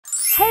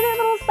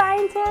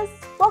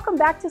scientists! Welcome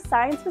back to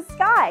Science with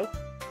Sky.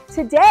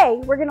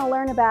 Today we're going to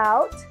learn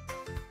about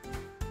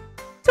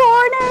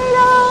tornadoes!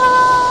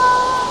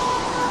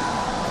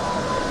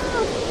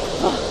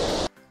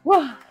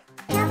 Whoa.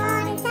 Come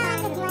on, it's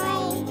time to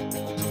play.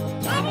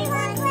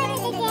 Everyone's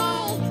learning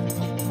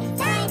today.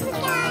 Science with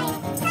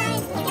Sky,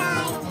 Science with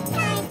Sky,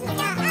 Science with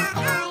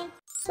Sky.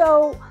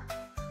 So,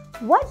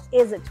 what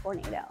is a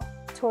tornado?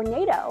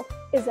 Tornado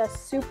is a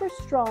super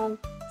strong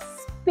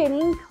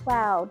spinning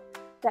cloud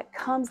that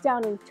comes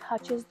down and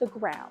touches the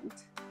ground.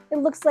 It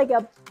looks like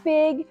a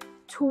big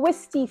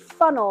twisty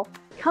funnel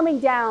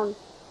coming down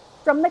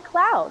from the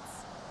clouds.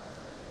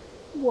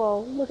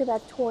 Whoa, look at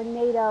that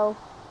tornado.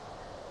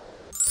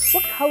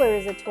 What color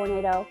is a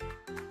tornado?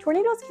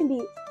 Tornadoes can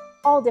be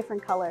all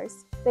different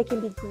colors. They can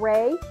be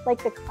gray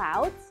like the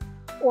clouds,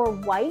 or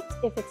white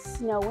if it's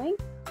snowing,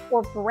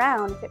 or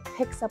brown if it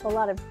picks up a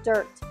lot of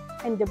dirt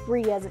and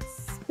debris as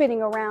it's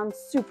spinning around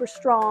super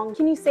strong.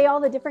 Can you say all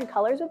the different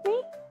colors with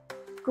me?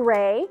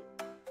 Gray,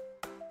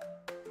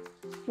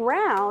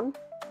 brown,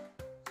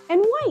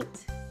 and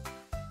white.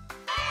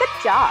 Good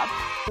job.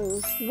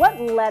 What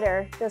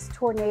letter does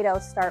tornado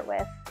start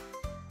with?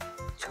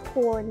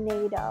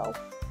 Tornado.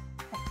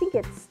 I think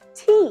it's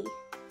T.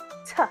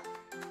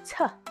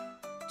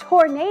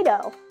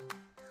 Tornado.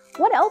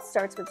 What else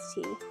starts with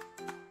T?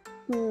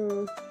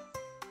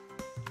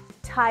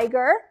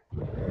 Tiger.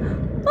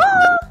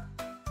 Ah!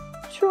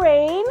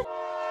 Train.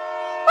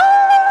 Ah!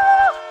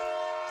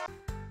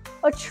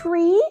 A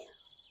tree.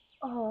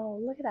 Oh,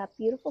 look at that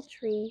beautiful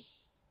tree.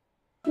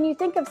 Can you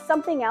think of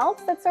something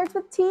else that starts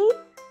with T?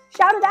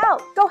 Shout it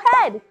out. Go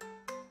ahead.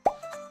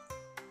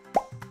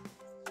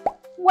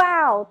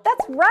 Wow,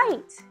 that's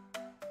right.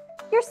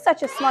 You're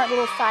such a smart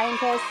little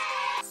scientist.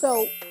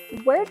 So,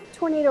 where do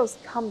tornadoes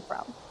come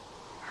from?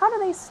 How do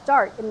they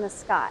start in the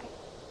sky?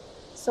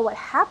 So what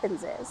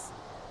happens is,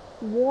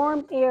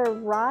 warm air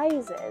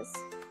rises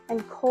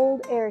and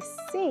cold air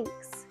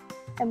sinks.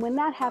 And when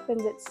that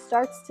happens, it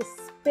starts to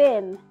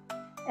spin.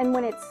 And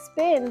when it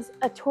spins,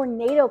 a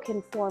tornado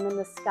can form in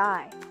the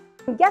sky.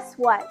 And guess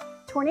what?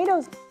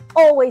 Tornadoes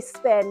always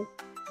spin.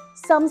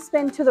 Some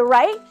spin to the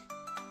right,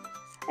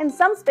 and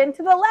some spin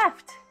to the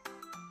left.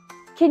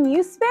 Can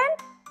you spin?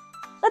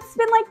 Let's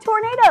spin like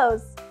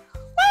tornadoes.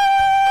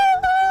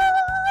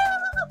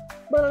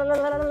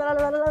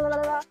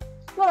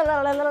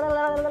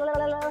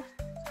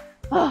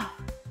 Oh,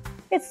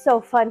 it's so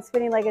fun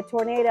spinning like a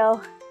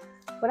tornado,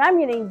 but I'm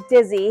getting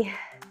dizzy.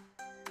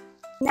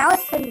 Now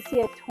it's time to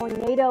see a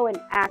tornado in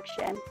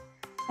action.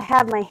 I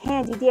have my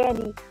handy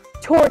dandy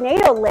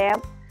tornado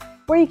lamp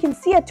where you can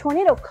see a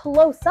tornado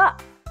close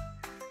up.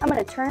 I'm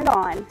going to turn it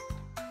on.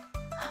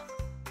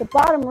 The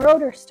bottom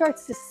rotor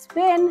starts to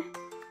spin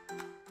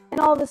and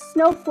all the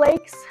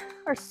snowflakes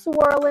are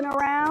swirling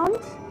around.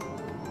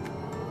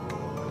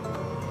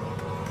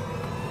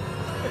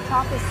 The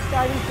top is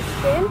starting to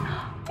spin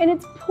and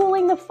it's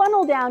pulling the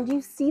funnel down. Do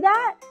you see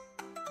that?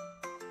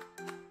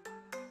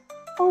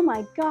 Oh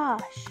my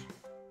gosh.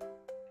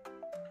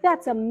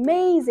 That's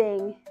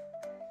amazing.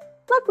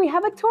 Look, we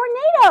have a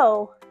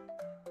tornado.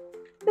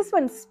 This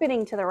one's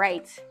spinning to the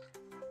right.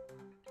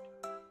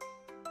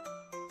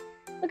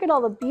 Look at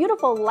all the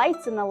beautiful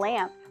lights in the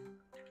lamp.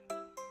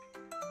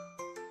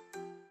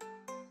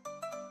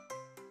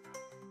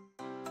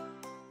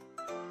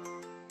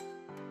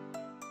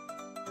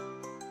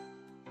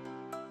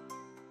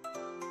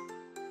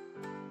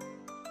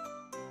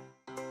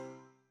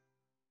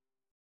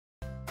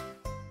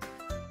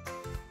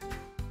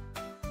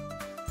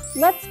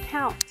 Let's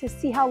count to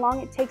see how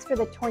long it takes for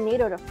the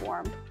tornado to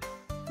form.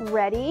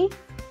 Ready?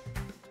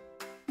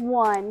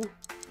 1,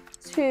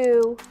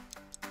 2,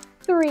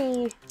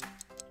 3,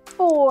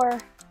 4,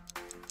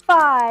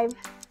 5,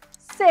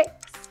 6,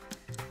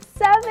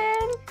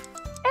 7,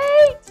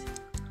 8,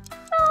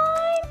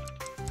 9,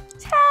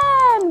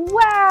 10.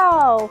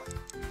 Wow!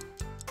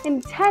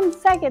 In 10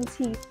 seconds,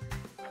 he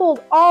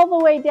pulled all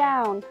the way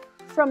down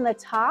from the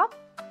top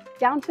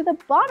down to the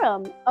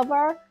bottom of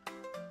our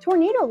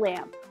tornado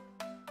lamp.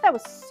 That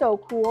was so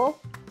cool.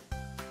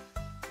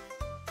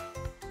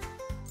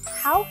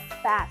 How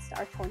fast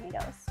are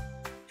tornadoes?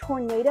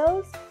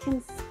 Tornadoes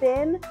can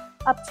spin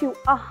up to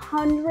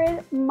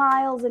 100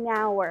 miles an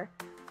hour.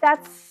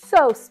 That's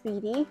so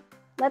speedy.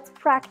 Let's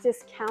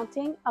practice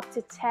counting up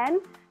to 10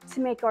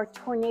 to make our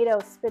tornado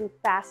spin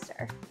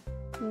faster.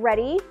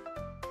 Ready?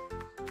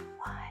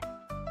 1,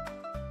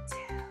 2,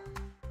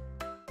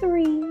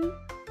 3,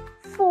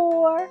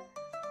 4,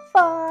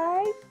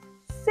 5,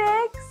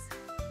 6,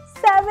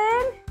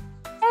 7,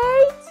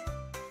 8,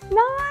 9,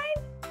 10.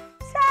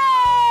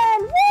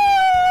 Woo!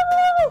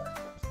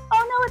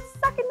 Oh no, it's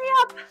sucking me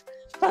up.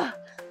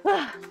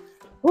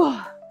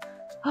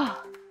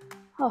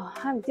 Oh,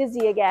 I'm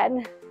dizzy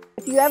again.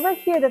 If you ever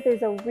hear that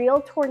there's a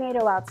real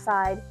tornado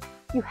outside,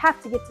 you have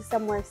to get to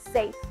somewhere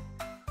safe.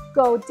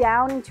 Go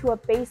down into a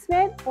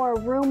basement or a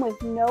room with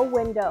no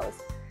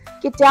windows.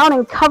 Get down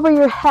and cover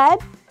your head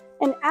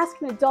and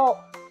ask an adult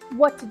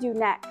what to do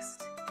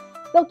next.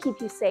 They'll keep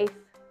you safe.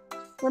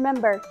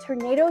 Remember,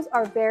 tornadoes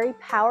are very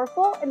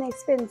powerful and they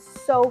spin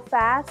so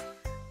fast,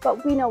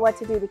 but we know what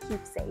to do to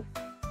keep safe.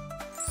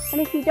 And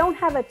if you don't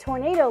have a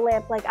tornado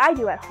lamp like I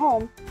do at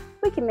home,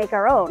 we can make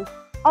our own.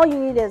 All you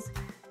need is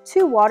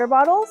 2 water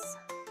bottles,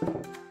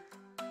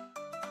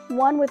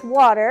 1 with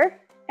water,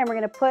 and we're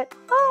gonna put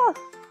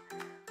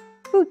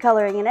food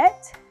coloring in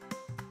it.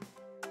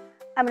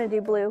 I'm gonna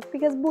do blue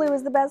because blue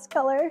is the best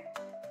color.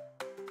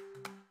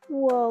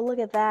 Whoa, look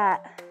at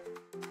that.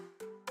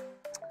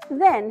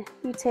 Then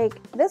you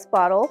take this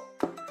bottle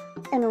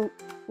and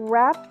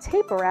wrap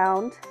tape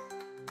around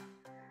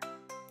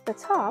the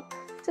top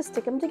to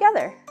stick them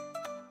together.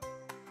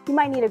 You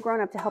might need a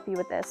grown-up to help you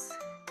with this.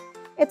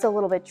 It's a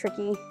little bit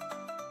tricky.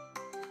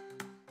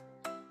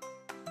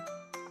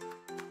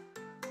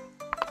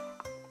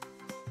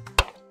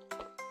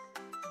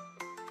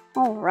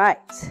 All right.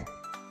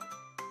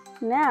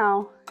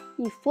 Now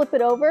you flip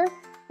it over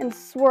and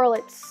swirl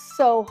it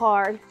so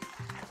hard.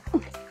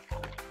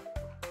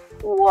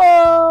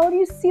 Whoa, do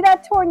you see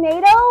that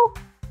tornado?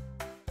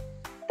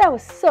 That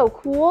was so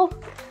cool.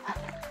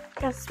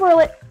 Gotta swirl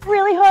it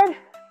really hard.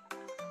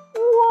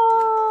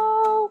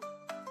 Whoa.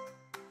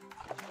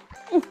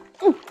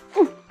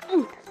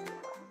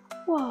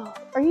 Whoa,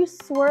 are you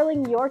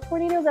swirling your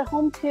tornadoes at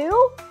home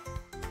too?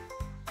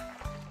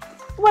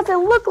 What's it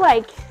look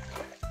like?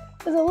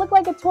 Does it look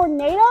like a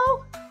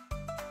tornado?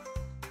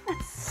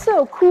 That's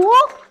so cool.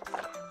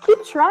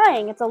 Keep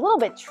trying, it's a little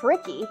bit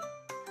tricky.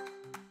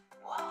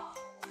 Whoa.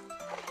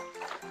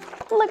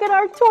 Look at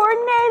our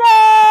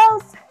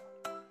tornadoes.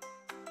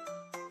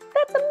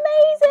 That's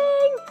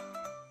amazing.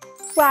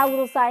 Wow,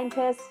 little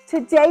scientists.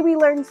 Today we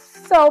learned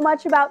so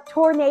much about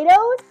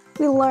tornadoes.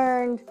 We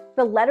learned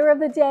the letter of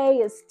the day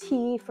is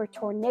T for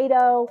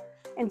tornado,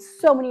 and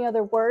so many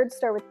other words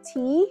start with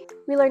T.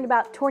 We learned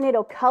about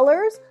tornado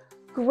colors,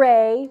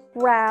 gray,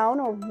 brown,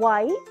 or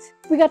white.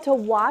 We got to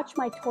watch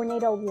my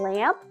tornado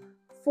lamp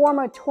form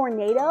a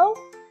tornado,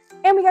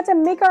 and we got to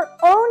make our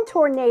own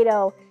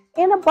tornado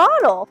in a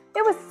bottle.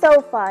 It was so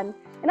fun,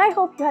 and I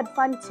hope you had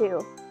fun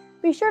too.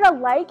 Be sure to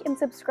like and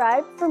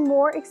subscribe for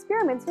more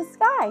experiments with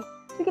Sky.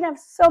 We can have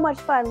so much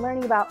fun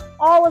learning about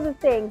all of the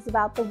things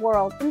about the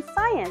world and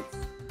science.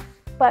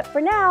 But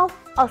for now,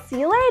 I'll see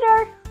you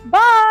later.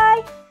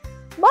 Bye!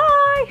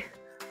 Bye!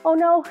 Oh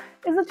no,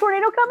 is the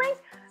tornado coming?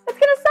 It's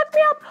gonna suck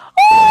me up.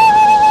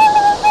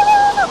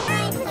 Oh!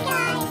 Science with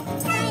Sky,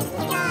 science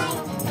with Sky,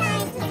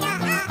 science with Sky.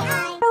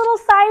 Hi, little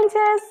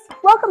scientists.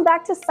 Welcome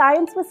back to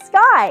Science with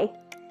Sky.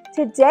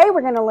 Today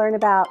we're gonna learn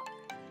about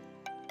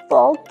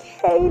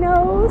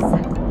volcanoes.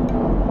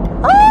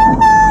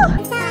 Oh!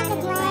 It's time to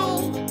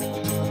play.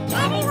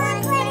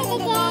 Everyone's learning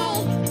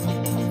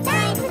today.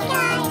 Science with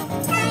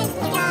Sky, science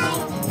with Sky,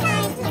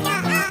 science with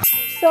Sky.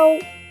 So,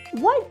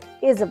 what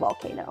is a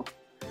volcano?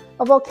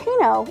 A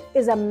volcano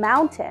is a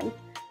mountain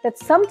that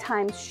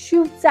sometimes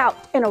shoots out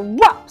and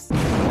erupts.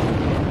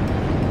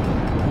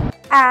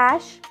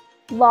 Ash,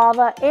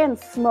 lava, and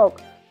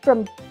smoke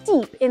from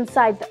deep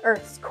inside the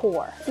Earth's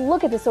core.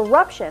 Look at this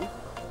eruption.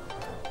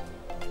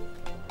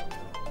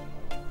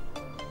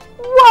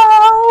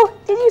 Whoa!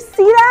 Did you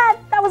see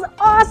that? That was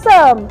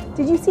awesome!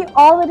 Did you see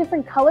all the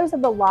different colors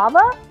of the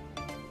lava?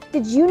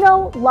 Did you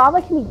know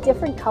lava can be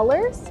different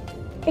colors?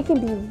 It can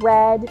be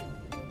red,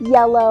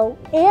 yellow,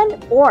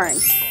 and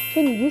orange.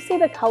 Can you say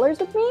the colors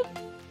with me?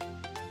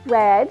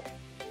 Red,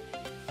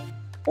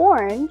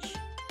 orange,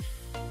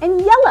 and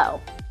yellow.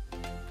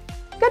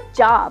 Good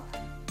job.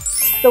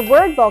 The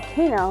word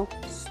volcano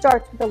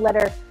starts with the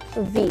letter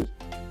V.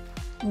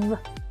 V.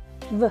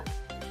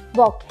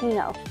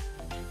 Volcano.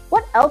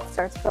 What else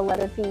starts with the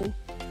letter V?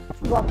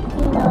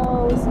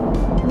 Volcanoes.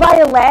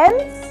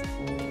 Violins.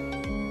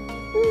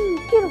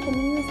 Beautiful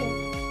music.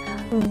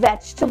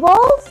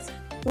 Vegetables.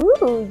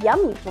 Ooh,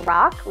 yummy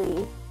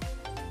broccoli.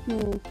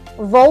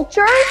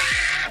 Vultures.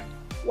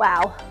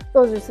 Wow,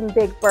 those are some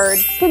big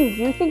birds. Can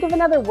you think of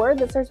another word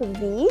that starts with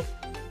V?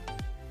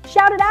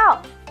 Shout it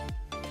out.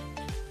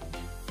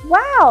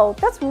 Wow,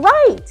 that's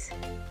right.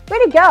 Way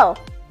to go.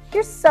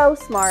 You're so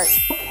smart.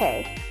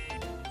 Okay,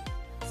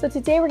 so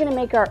today we're gonna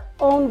make our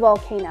own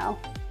volcano.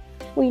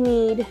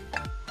 I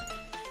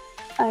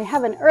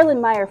have an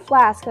Erlenmeyer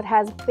flask that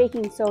has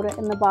baking soda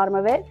in the bottom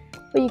of it,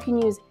 but you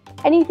can use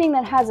anything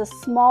that has a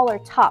smaller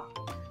top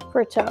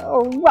for it to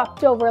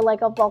erupt over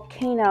like a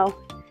volcano.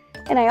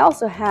 And I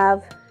also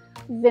have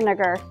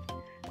vinegar.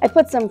 I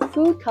put some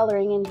food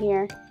coloring in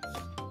here.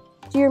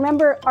 Do you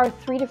remember our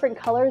 3 different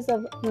colors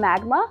of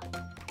magma?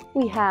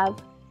 We have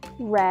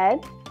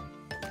red,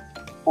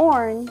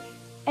 orange,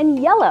 and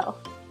yellow.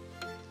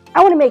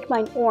 I want to make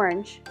mine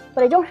orange,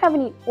 but I don't have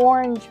any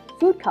orange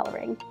food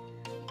coloring.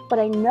 But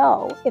I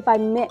know if I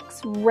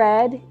mix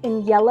red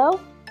and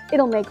yellow,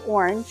 it'll make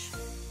orange.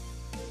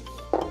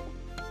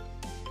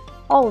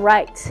 All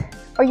right,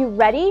 are you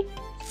ready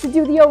to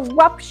do the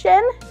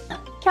eruption?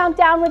 Count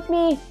down with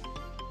me.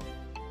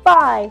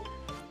 5,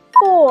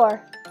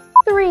 4,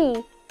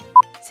 3,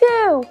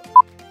 2,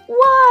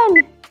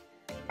 1.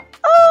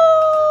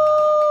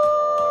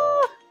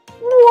 Oh!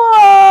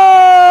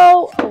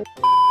 Whoa!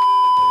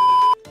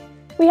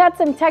 We had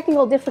some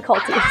technical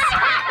difficulties.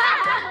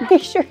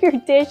 Make sure your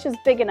dish is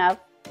big enough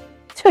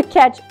to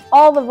catch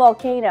all the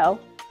volcano.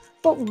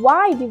 But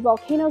why do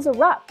volcanoes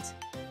erupt?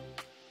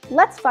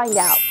 Let's find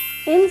out.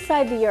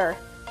 Inside the earth,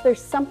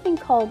 there's something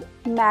called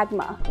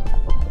magma.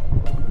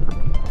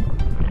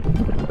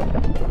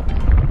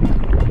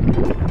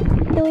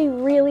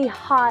 Really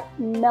hot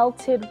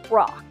melted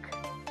rock.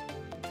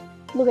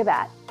 Look at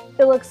that.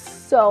 It looks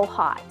so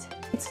hot.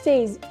 It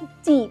stays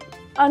deep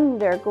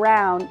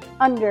underground,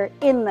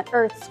 in the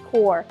Earth's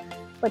core,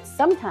 but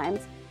sometimes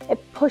it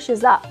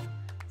pushes up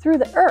through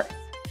the Earth.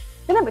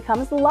 Then it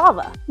becomes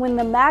lava. When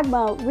the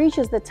magma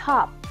reaches the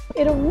top,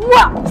 it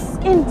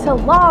erupts into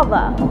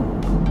lava.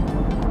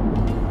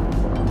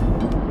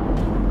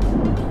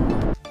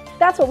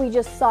 That's what we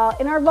just saw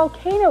in our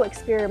volcano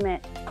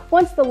experiment.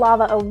 Once the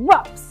lava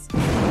erupts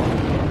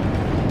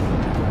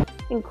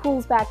and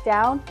cools back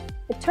down,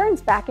 it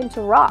turns back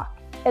into rock.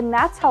 And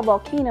that's how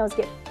volcanoes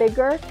get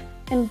bigger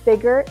and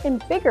bigger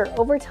and bigger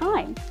over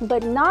time.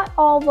 But not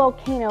all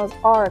volcanoes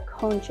are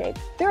cone-shaped.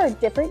 There are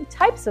different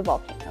types of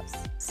volcanoes.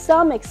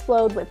 Some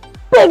explode with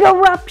big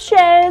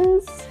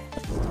eruptions,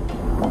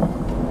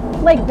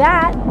 like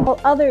that, while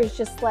others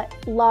just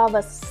let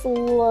lava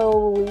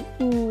slowly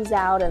ooze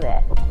out of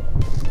it,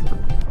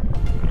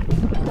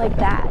 like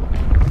that.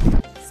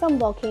 Some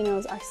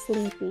volcanoes are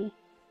sleepy.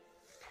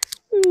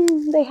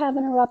 They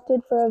haven't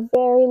erupted for a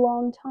very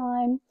long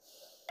time.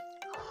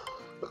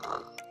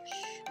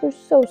 They're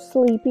so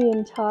sleepy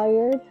and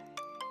tired.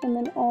 And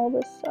then all of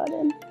a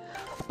sudden,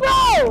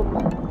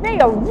 boom! They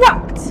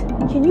erupt!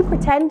 Can you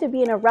pretend to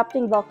be an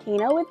erupting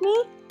volcano with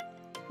me?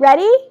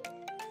 Ready?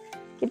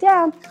 Get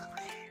down.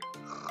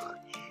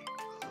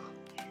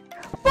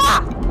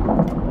 Ah!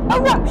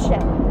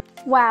 Eruption!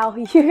 Wow,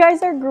 you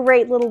guys are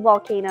great little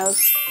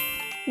volcanoes.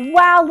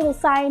 Wow, little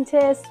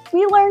scientists.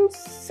 We learned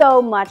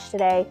so much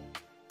today.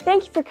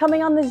 Thank you for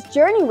coming on this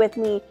journey with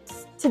me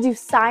to do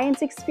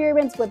science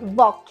experiments with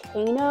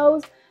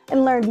volcanoes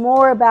and learn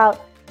more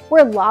about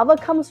where lava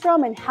comes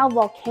from and how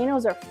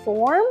volcanoes are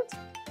formed.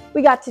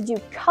 We got to do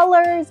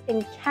colors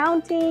and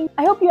counting.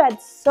 I hope you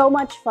had so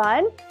much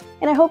fun,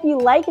 and I hope you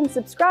like and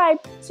subscribe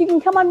so you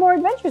can come on more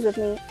adventures with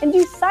me and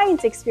do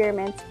science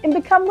experiments and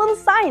become little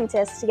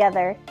scientists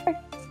together.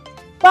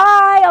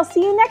 Bye, I'll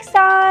see you next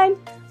time.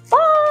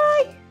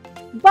 Bye,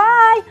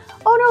 bye.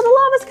 Oh no, the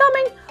lava's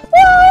coming.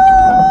 Woo!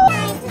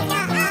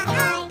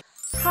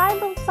 Hi,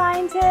 little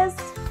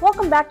scientists.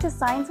 Welcome back to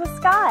Science with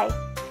Sky,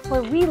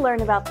 where we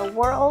learn about the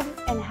world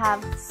and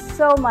have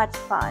so much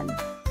fun.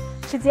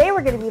 Today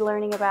we're going to be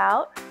learning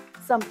about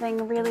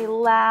something really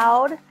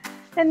loud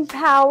and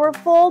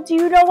powerful. Do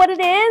you know what it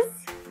is?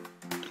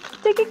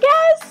 Take a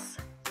guess.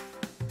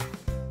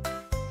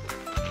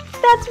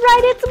 That's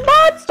right, it's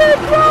monster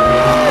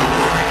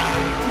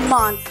trucks!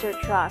 Monster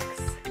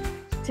trucks.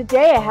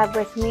 Today I have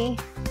with me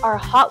our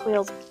Hot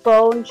Wheels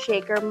Bone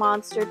Shaker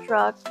monster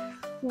truck.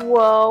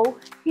 Whoa,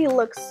 he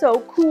looks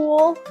so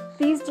cool.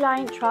 These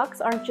giant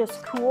trucks aren't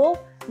just cool,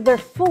 they're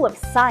full of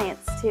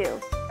science too.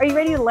 Are you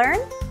ready to learn?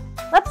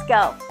 Let's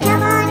go.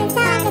 Come on, it's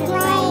time to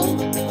play.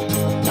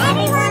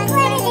 Everyone's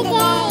learning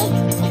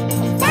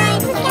today.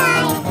 Science with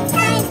Sky,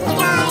 Science with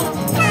Sky,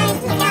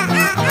 Science with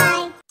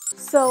Sky.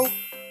 So,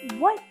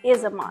 what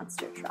is a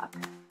monster truck?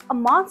 A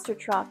monster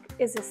truck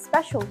is a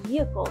special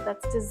vehicle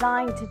that's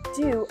designed to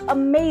do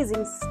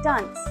amazing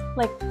stunts,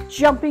 like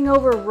jumping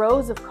over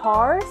rows of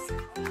cars.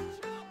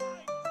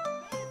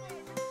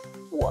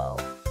 Whoa,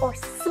 or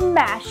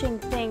smashing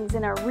things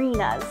in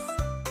arenas.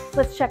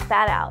 Let's check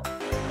that out.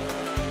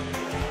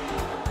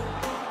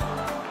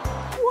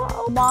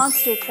 Whoa.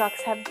 Monster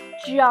trucks have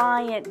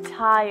giant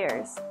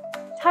tires.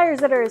 Tires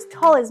that are as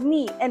tall as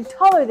me and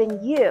taller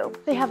than you.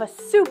 They have a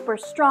super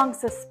strong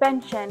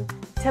suspension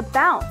to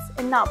bounce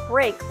and not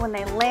break when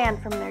they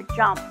land from their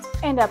jumps.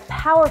 And a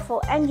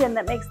powerful engine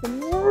that makes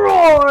them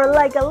roar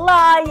like a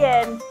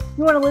lion.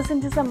 You want to listen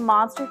to some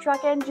monster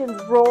truck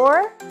engines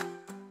roar?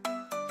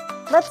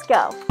 Let's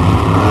go.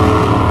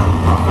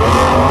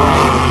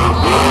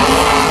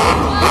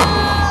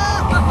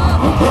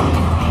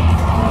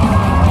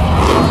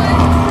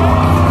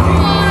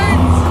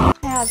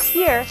 I have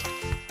here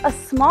a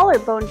smaller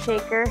bone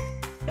shaker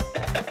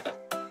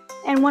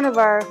and one of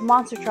our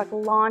monster truck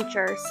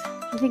launchers.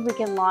 You think we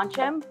can launch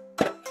him?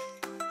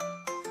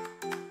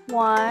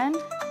 1,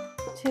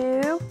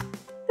 2,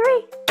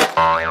 3.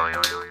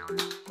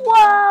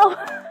 Whoa!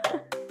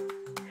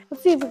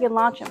 Let's see if we can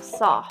launch him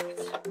soft.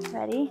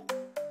 Ready?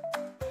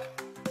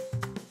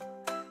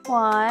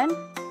 1,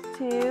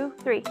 2,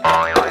 3.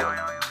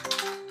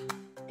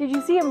 Did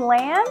you see him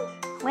land?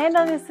 Land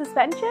on his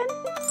suspension?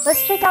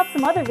 Let's check out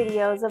some other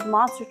videos of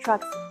monster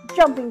trucks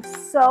jumping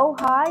so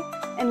high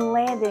and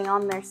landing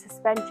on their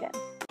suspension.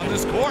 On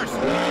this course,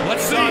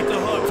 let's see. Time to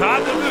hook.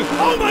 Time to move.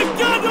 Oh my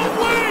God, no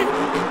way!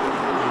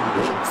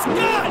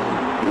 Scott!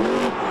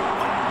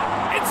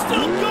 It's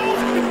still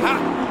going!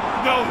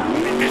 No,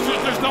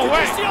 there's no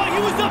way. See how he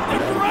was up there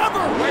forever.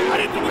 I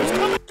didn't think he was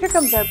coming. Here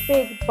comes our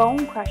big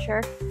bone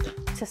crusher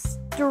to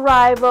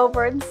drive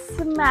over and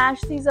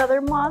smash these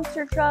other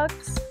monster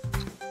trucks.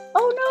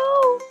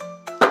 Oh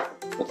no!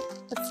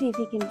 Let's see if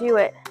he can do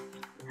it.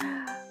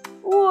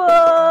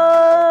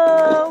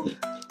 Whoa!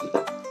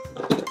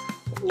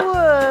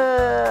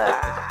 Whoa!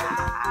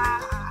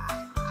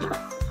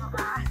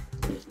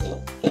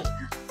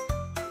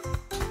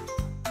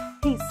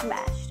 He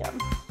smashed him.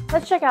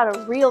 Let's check out a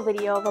real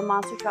video of a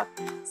monster truck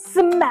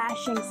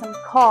smashing some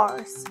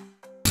cars.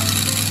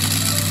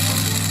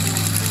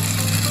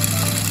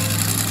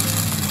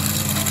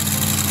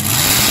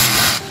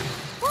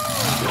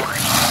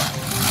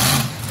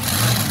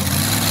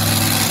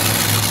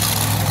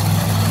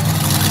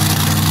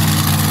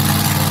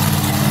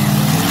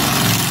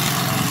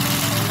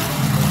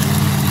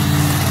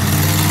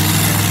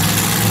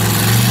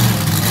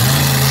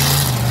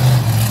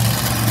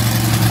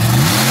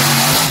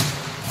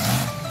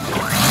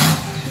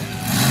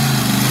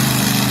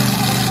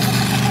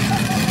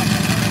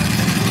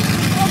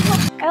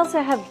 I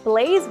also have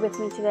Blaze with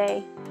me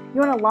today.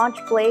 You want to launch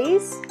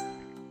Blaze?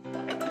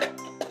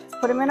 Let's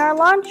put him in our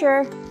launcher.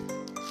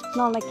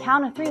 And on the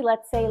count of 3,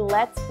 let's say,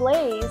 let's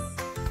blaze.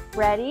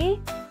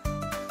 Ready?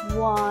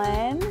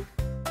 1,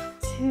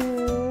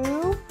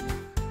 2,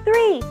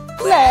 3.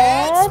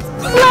 Let's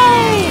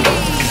blaze!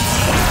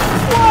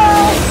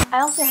 Whoa! I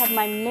also have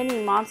my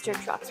mini monster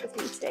trucks with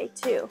me today,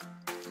 too.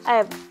 I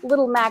have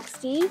little Max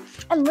D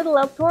and little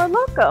Toro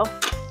Loco.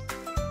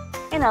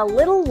 And a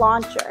little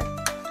launcher.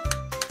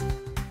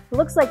 It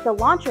looks like the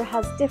launcher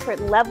has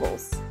different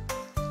levels.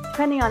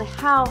 Depending on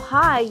how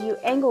high you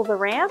angle the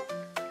ramp,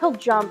 he'll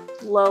jump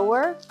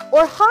lower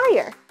or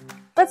higher.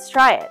 Let's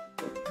try it.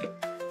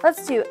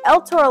 Let's do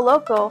El Toro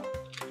Loco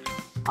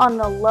on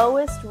the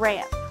lowest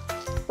ramp,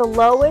 the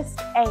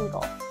lowest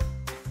angle.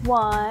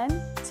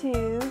 1,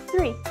 2,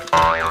 3.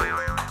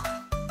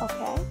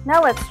 Okay,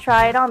 now let's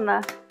try it on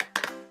the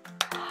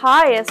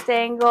highest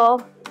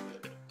angle.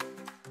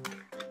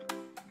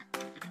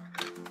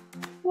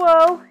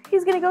 Whoa,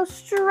 he's gonna go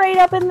straight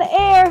up in the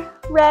air.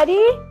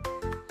 Ready?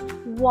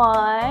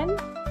 1,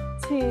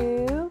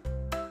 2,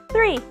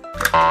 3.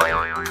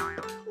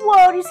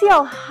 Whoa, do you see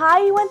how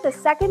high he went the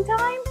second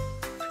time?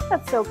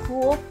 That's so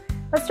cool.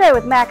 Let's try it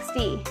with Max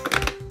D.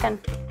 And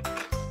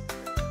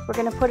we're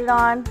gonna put it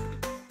on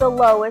the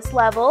lowest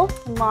level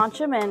and launch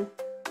him in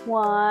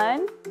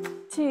 1,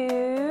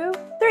 2,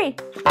 3.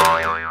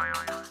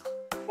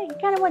 Hey, he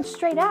kind of went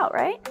straight out,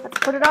 right? Let's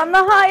put it on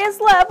the highest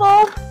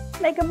level.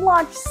 Make him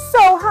launch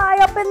so high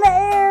up in the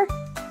air.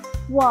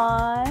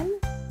 1,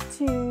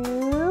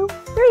 2,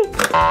 3.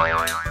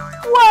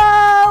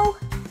 Whoa!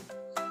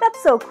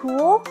 That's so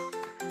cool.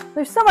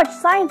 There's so much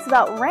science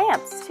about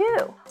ramps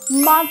too.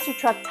 Monster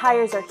truck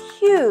tires are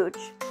huge.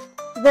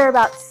 They're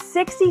about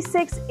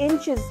 66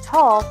 inches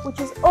tall, which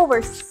is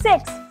over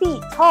 6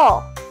 feet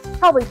tall.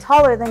 Probably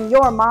taller than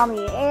your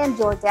mommy and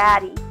your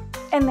daddy.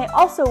 And they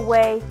also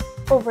weigh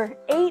over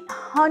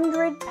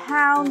 800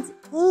 pounds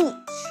each.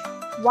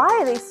 Why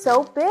are they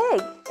so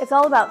big? It's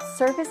all about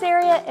surface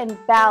area and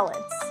balance.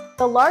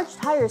 The large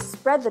tires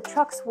spread the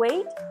truck's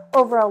weight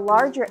over a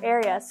larger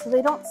area so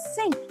they don't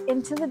sink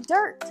into the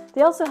dirt.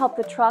 They also help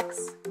the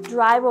trucks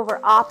drive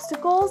over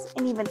obstacles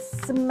and even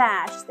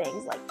smash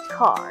things like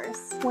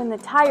cars. When the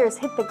tires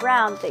hit the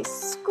ground, they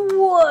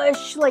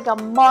squish like a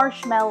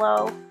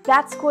marshmallow.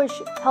 That squish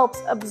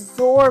helps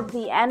absorb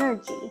the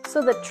energy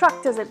so the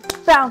truck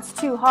doesn't bounce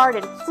too hard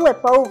and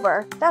flip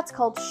over. That's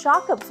called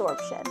shock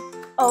absorption.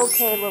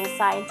 Okay, little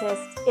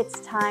scientists, it's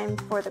time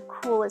for the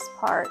coolest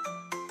part.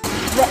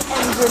 The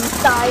engine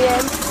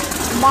science.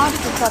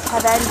 Monster trucks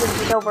have engines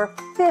with over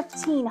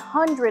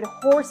 1,500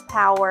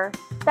 horsepower.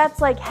 That's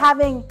like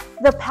having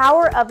the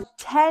power of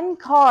 10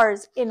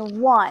 cars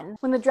in one.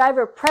 When the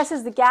driver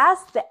presses the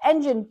gas, the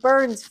engine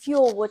burns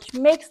fuel, which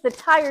makes the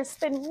tires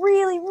spin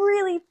really,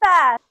 really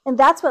fast. And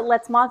that's what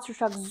lets monster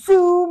trucks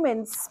zoom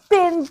and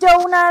spin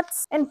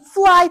donuts and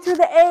fly through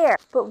the air.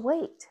 But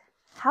wait,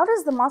 how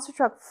does the monster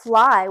truck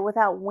fly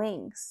without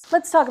wings?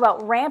 Let's talk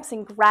about ramps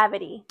and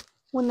gravity.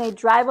 When they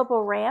drive up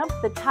a ramp,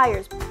 the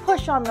tires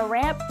push on the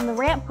ramp and the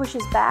ramp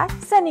pushes back,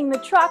 sending the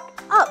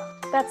truck up.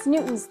 That's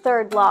Newton's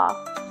third law.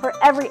 For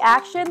every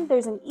action,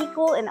 there's an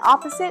equal and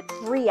opposite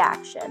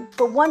reaction.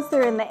 But once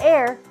they're in the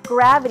air,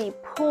 gravity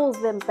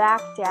pulls them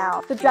back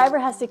down. The driver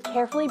has to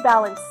carefully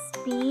balance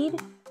speed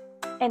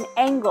and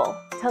angle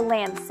to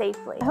land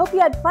safely. I hope you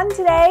had fun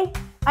today.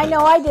 I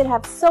know I did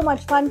have so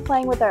much fun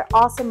playing with our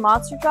awesome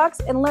monster trucks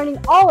and learning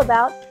all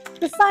about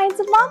the science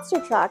of monster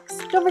trucks.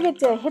 Don't forget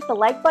to hit the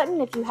like button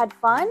if you had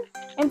fun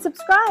and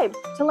subscribe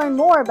to learn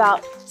more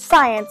about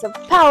science of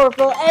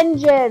powerful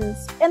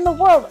engines and the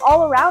world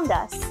all around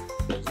us.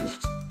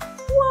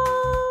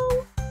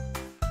 Whoa!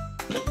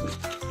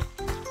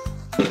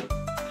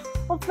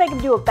 Let's make him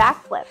do a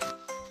backflip.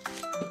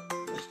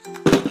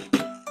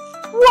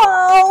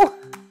 Whoa!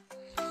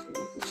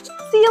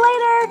 See you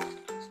later!